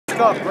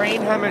got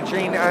brain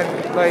hemorrhaging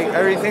and like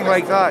everything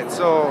like that.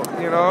 So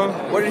you know.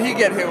 What did he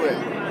get hit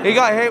with? He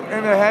got hit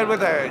in the head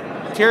with a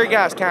tear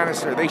gas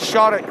canister. They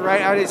shot it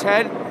right at his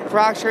head,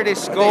 fractured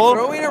his skull. Are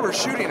they throwing him or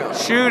shooting him?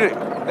 Shooting.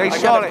 They like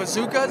shot it.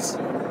 Bazookas?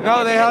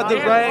 No, they had the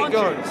riot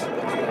guns.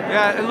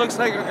 Yeah, it looks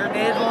like a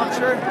grenade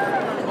launcher.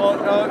 Well,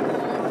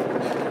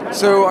 no.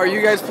 So are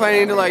you guys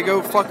planning to like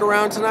go fuck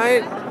around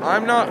tonight?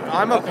 I'm not.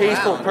 I'm a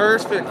peaceful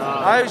person.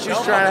 I was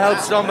just trying to help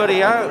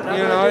somebody out.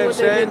 You know what I'm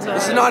saying?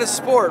 This is not a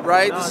sport,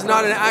 right? This is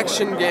not an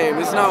action game.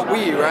 This is not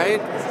Wii,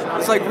 right?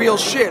 It's like real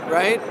shit,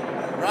 right?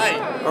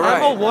 Right. All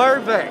right. I'm a war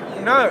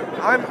vet. No,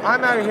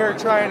 I'm out here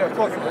trying to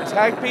fucking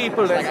protect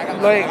people.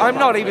 And, like, I'm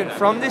not even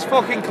from this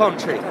fucking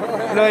country.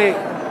 Like,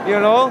 you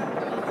know,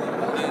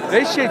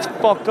 this shit's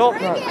fucked up,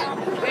 man.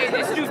 Hey,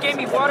 this dude gave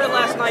me water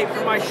last night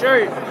for my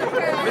shirt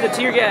for the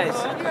tear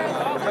gas.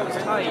 That was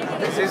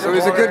tight. So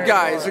he's a good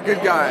guy. He's a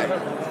good guy.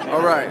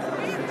 All right.